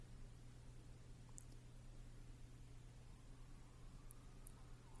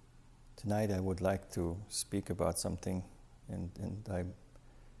Tonight I would like to speak about something, and I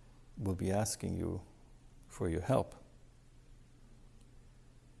will be asking you for your help.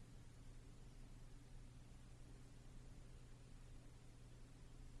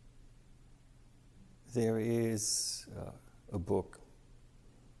 There is a book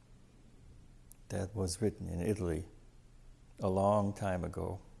that was written in Italy a long time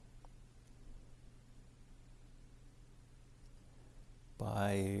ago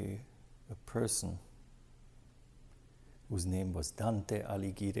by a person whose name was Dante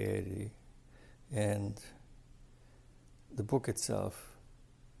Alighieri, and the book itself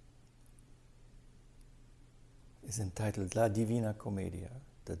is entitled La Divina Commedia,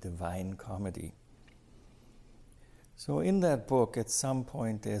 the Divine Comedy. So in that book, at some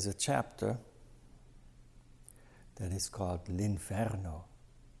point, there's a chapter that is called L'Inferno.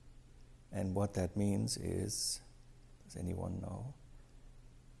 And what that means is, does anyone know?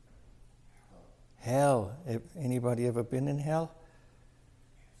 Hell. Anybody ever been in hell?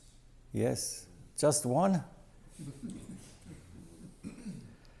 Yes. Just one?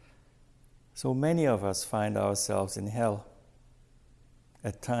 So many of us find ourselves in hell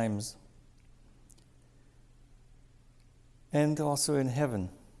at times, and also in heaven.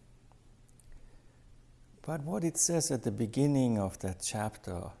 But what it says at the beginning of that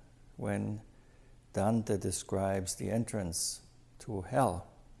chapter, when Dante describes the entrance to hell,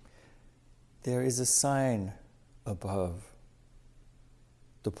 there is a sign above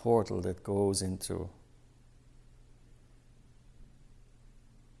the portal that goes into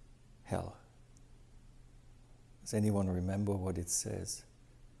hell. Does anyone remember what it says?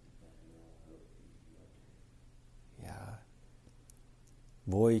 Yeah.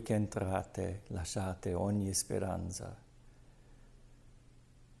 Voi che entrate, lasciate ogni speranza.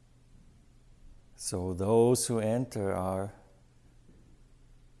 So those who enter are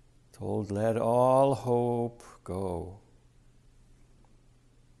told, let all hope go.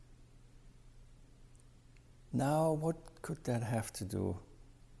 Now, what could that have to do?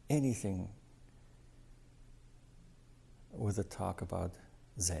 Anything with a talk about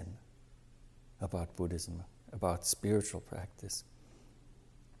Zen, about Buddhism, about spiritual practice?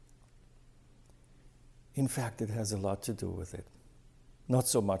 In fact, it has a lot to do with it. Not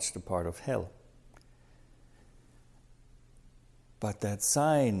so much the part of hell. But that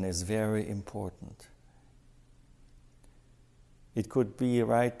sign is very important. It could be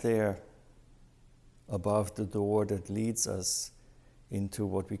right there above the door that leads us into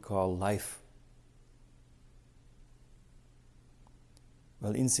what we call life.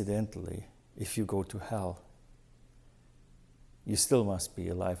 Well, incidentally, if you go to hell, you still must be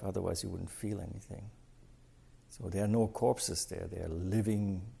alive, otherwise you wouldn't feel anything. So there are no corpses there. They are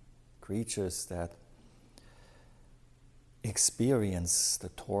living creatures that experience the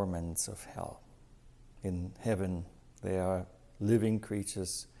torments of hell. In heaven, they are living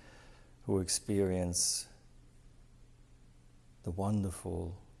creatures who experience the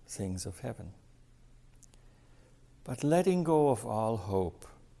wonderful things of heaven. But letting go of all hope,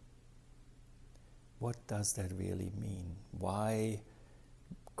 what does that really mean? Why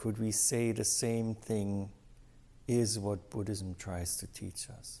could we say the same thing is what Buddhism tries to teach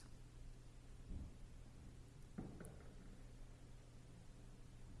us?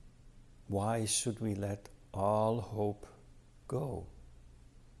 Why should we let all hope go?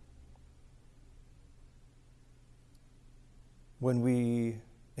 When we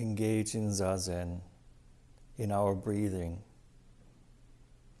engage in Zazen, in our breathing,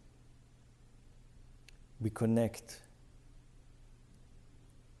 we connect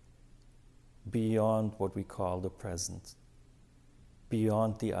beyond what we call the present,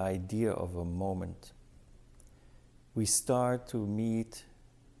 beyond the idea of a moment. We start to meet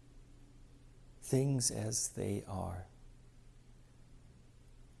things as they are.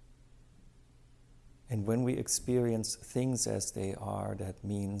 And when we experience things as they are, that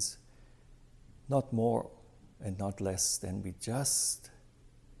means not more and not less than we just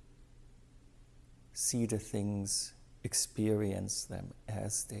see the things, experience them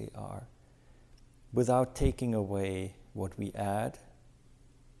as they are, without taking away what we add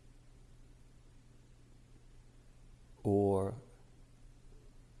or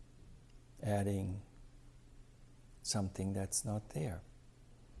adding something that's not there.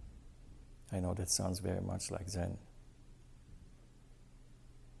 I know that sounds very much like Zen.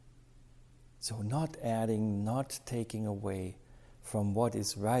 So not adding, not taking away from what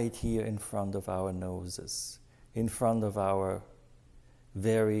is right here in front of our noses, in front of our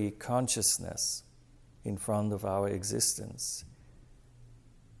very consciousness, in front of our existence.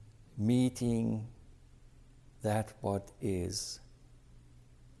 Meeting that what is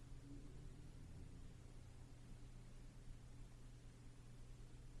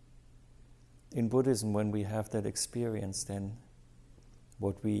in Buddhism, when we have that experience, then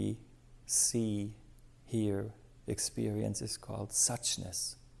what we see, hear, experience is called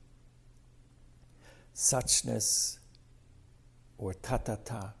suchness. Suchness, or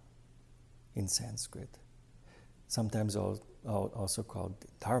tatata in Sanskrit, sometimes also called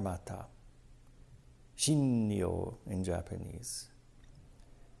dharmata, shinnyo in Japanese,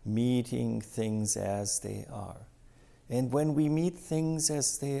 meeting things as they are. And when we meet things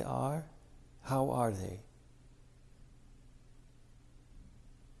as they are, how are they?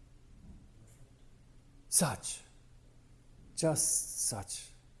 Such. Just such.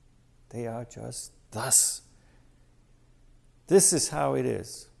 They are just thus. This is how it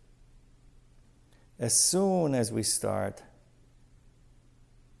is. As soon as we start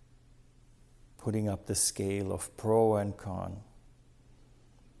putting up the scale of pro and con,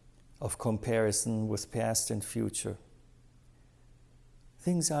 of comparison with past and future,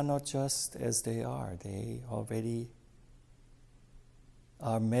 things are not just as they are. They already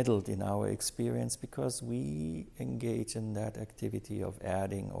are meddled in our experience because we engage in that activity of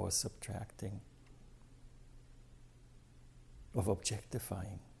adding or subtracting, of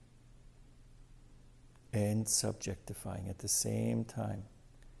objectifying and subjectifying at the same time.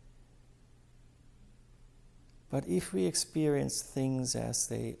 But if we experience things as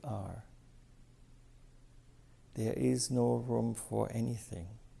they are, there is no room for anything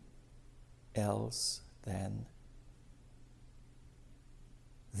else than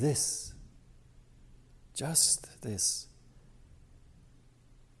this, just this.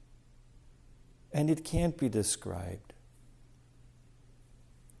 And it can't be described.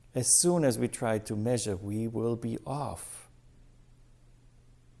 As soon as we try to measure, we will be off.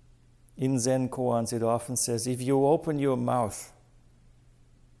 In Zen koans, it often says, if you open your mouth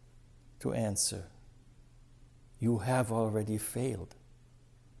to answer, you have already failed.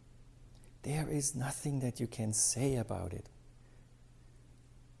 There is nothing that you can say about it.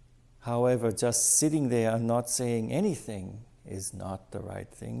 However, just sitting there and not saying anything is not the right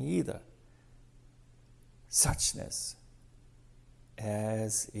thing either. Suchness,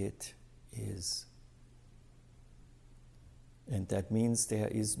 as it is. And that means there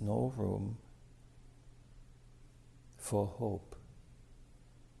is no room for hope.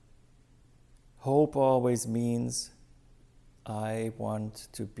 Hope always means I want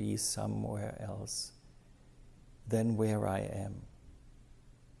to be somewhere else than where I am.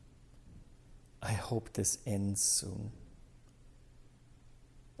 I hope this ends soon.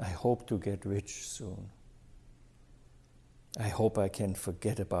 I hope to get rich soon. I hope I can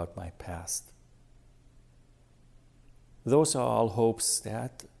forget about my past. Those are all hopes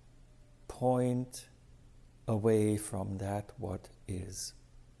that point away from that what is.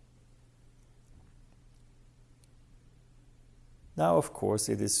 Now, of course,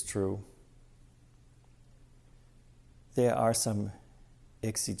 it is true. There are some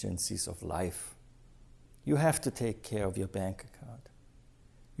exigencies of life. You have to take care of your bank account.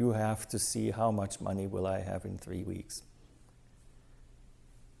 You have to see how much money will I have in 3 weeks.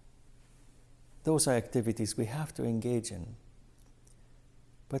 Those are activities we have to engage in.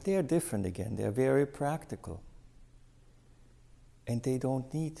 But they are different again. They are very practical. And they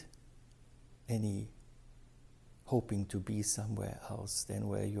don't need any hoping to be somewhere else than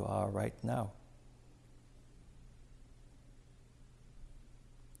where you are right now.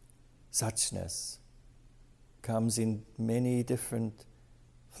 Suchness comes in many different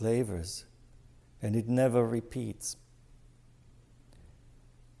flavors, and it never repeats.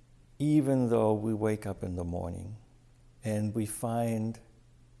 Even though we wake up in the morning and we find,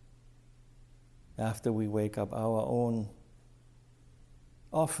 after we wake up, often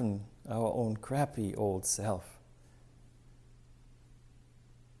our own crappy old self.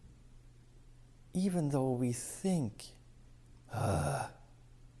 Even though we think,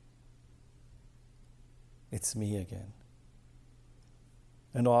 it's me again.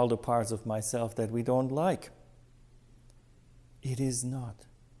 And all the parts of myself that we don't like. It is not.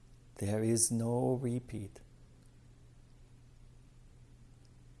 There is no repeat.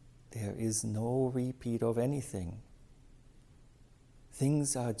 There is no repeat of anything.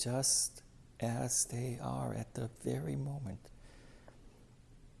 Things are just as they are at the very moment.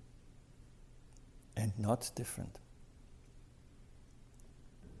 And not different.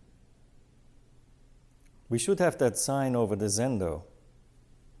 We should have that sign over the zendo.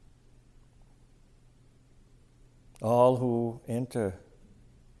 All who enter,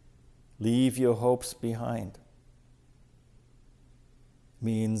 leave your hopes behind.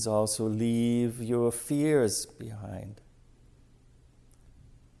 Means also leave your fears behind.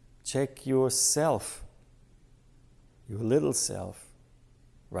 Check yourself, your little self,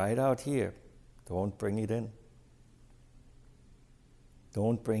 right out here. Don't bring it in.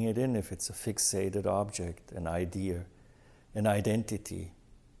 Don't bring it in if it's a fixated object, an idea, an identity.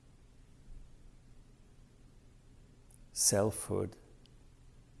 Selfhood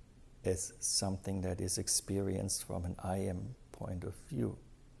is something that is experienced from an I am point of view.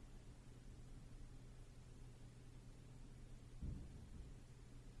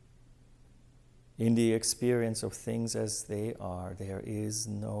 In the experience of things as they are, there is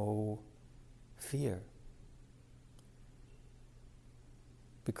no fear.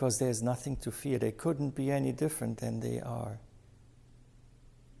 Because there's nothing to fear. They couldn't be any different than they are.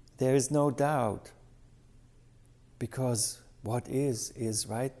 There is no doubt. Because what is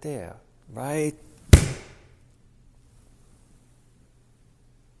right there, right?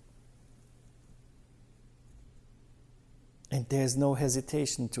 And there's no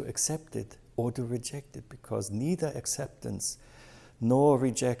hesitation to accept it or to reject it, because neither acceptance nor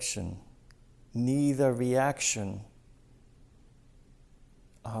rejection, neither reaction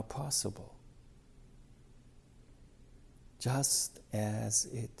are possible. Just as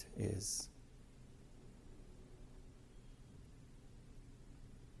it is.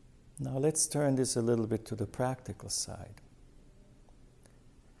 Now let's turn this a little bit to the practical side.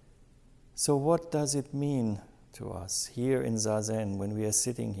 So what does it mean to us here in Zazen when we are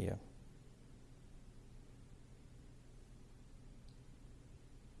sitting here?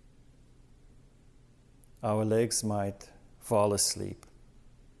 Our legs might fall asleep.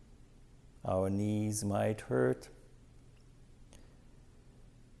 Our knees might hurt.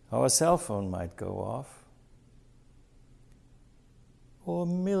 Our cell phone might go off. Or a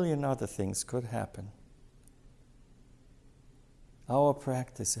million other things could happen. Our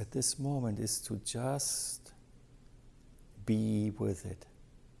practice at this moment is to just be with it.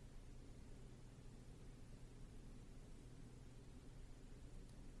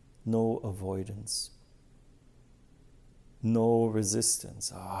 No avoidance. No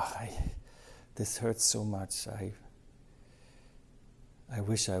resistance. This hurts so much. I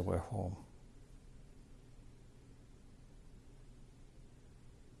wish I were home.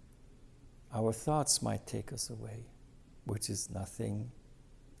 Our thoughts might take us away, which is nothing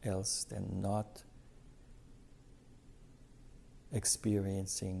else than not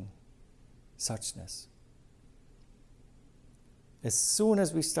experiencing suchness. As soon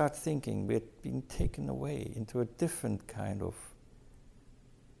as we start thinking, we're being taken away into a different kind of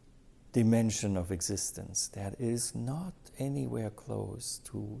dimension of existence that is not anywhere close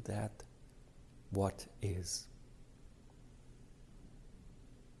to that what is.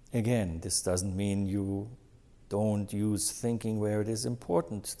 Again, this doesn't mean you don't use thinking where it is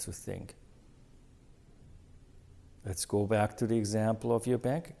important to think. Let's go back to the example of your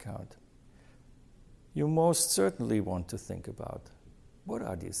bank account. You most certainly want to think about, what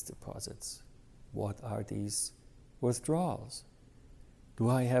are these deposits? What are these withdrawals? Do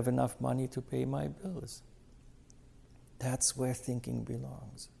I have enough money to pay my bills? That's where thinking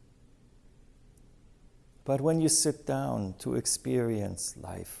belongs. But when you sit down to experience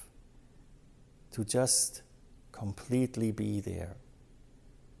life, to just completely be there,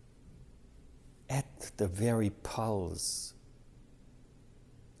 at the very pulse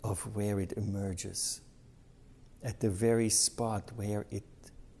of where it emerges, at the very spot where it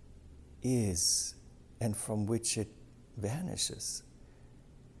is and from which it vanishes,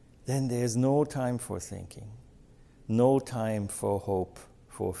 then there's no time for thinking, no time for hope,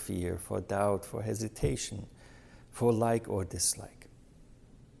 for fear, for doubt, for hesitation, for like or dislike.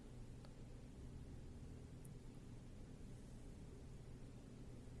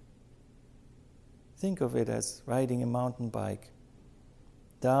 Think of it as riding a mountain bike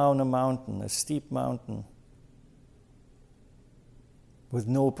down a mountain, a steep mountain, with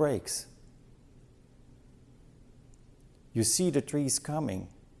no brakes. You see the trees coming.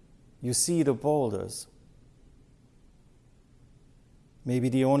 You see the boulders. Maybe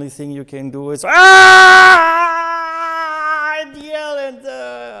the only thing you can do is and yell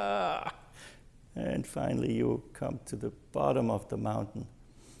and finally you come to the bottom of the mountain.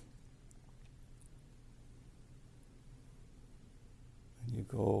 And you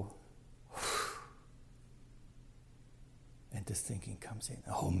go, and this thinking comes in,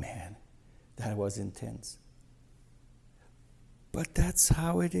 oh man, that was intense. But that's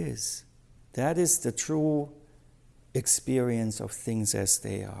how it is. That is the true experience of things as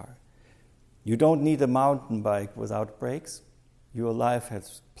they are. You don't need a mountain bike without brakes. Your life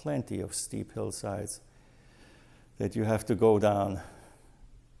has plenty of steep hillsides that you have to go down,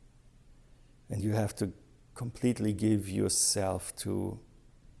 and you have to completely give yourself to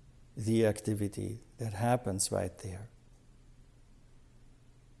the activity that happens right there.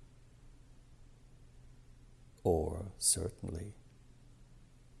 or certainly.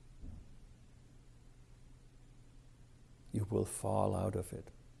 You will fall out of it,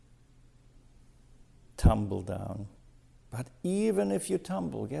 tumble down. But even if you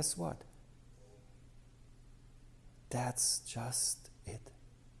tumble, guess what? That's just it.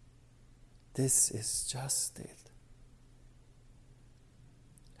 This is just it.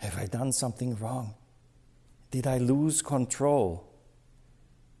 Have I done something wrong? Did I lose control?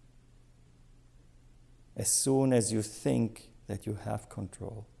 As soon as you think that you have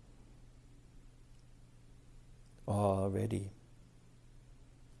control, already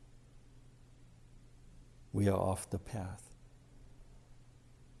we are off the path.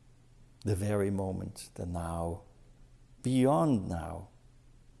 The very moment, the now, beyond now.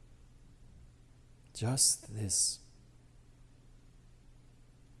 Just this.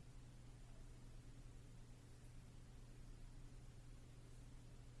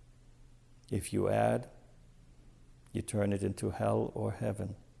 If you add, you turn it into hell or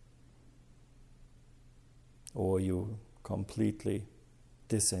heaven. Or you completely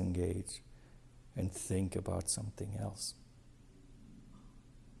disengage and think about something else.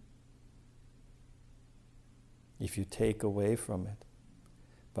 If you take away from it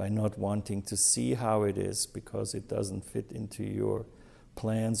by not wanting to see how it is because it doesn't fit into your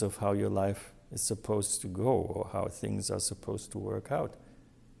plans of how your life is supposed to go or how things are supposed to work out,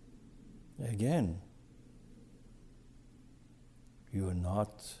 again, you're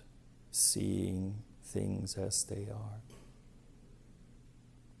not seeing things as they are.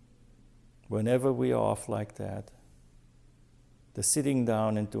 Whenever we are off like that, the sitting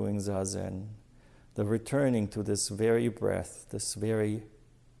down and doing Zazen, the returning to this very breath, this very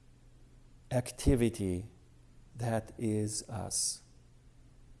activity that is us,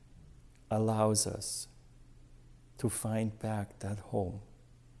 allows us to find back that home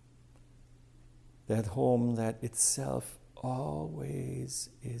that itself always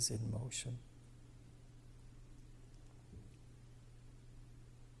is in motion.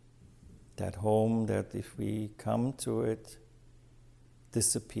 That home that, if we come to it,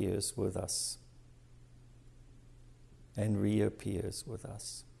 disappears with us and reappears with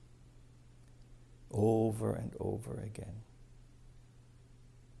us over and over again.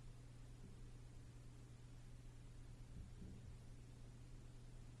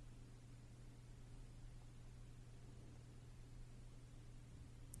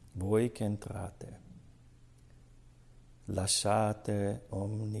 Voi che entrate, lasciate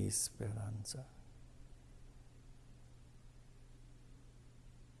ogni speranza.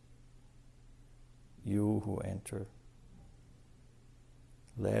 You who enter,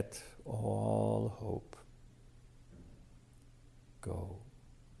 let all hope go.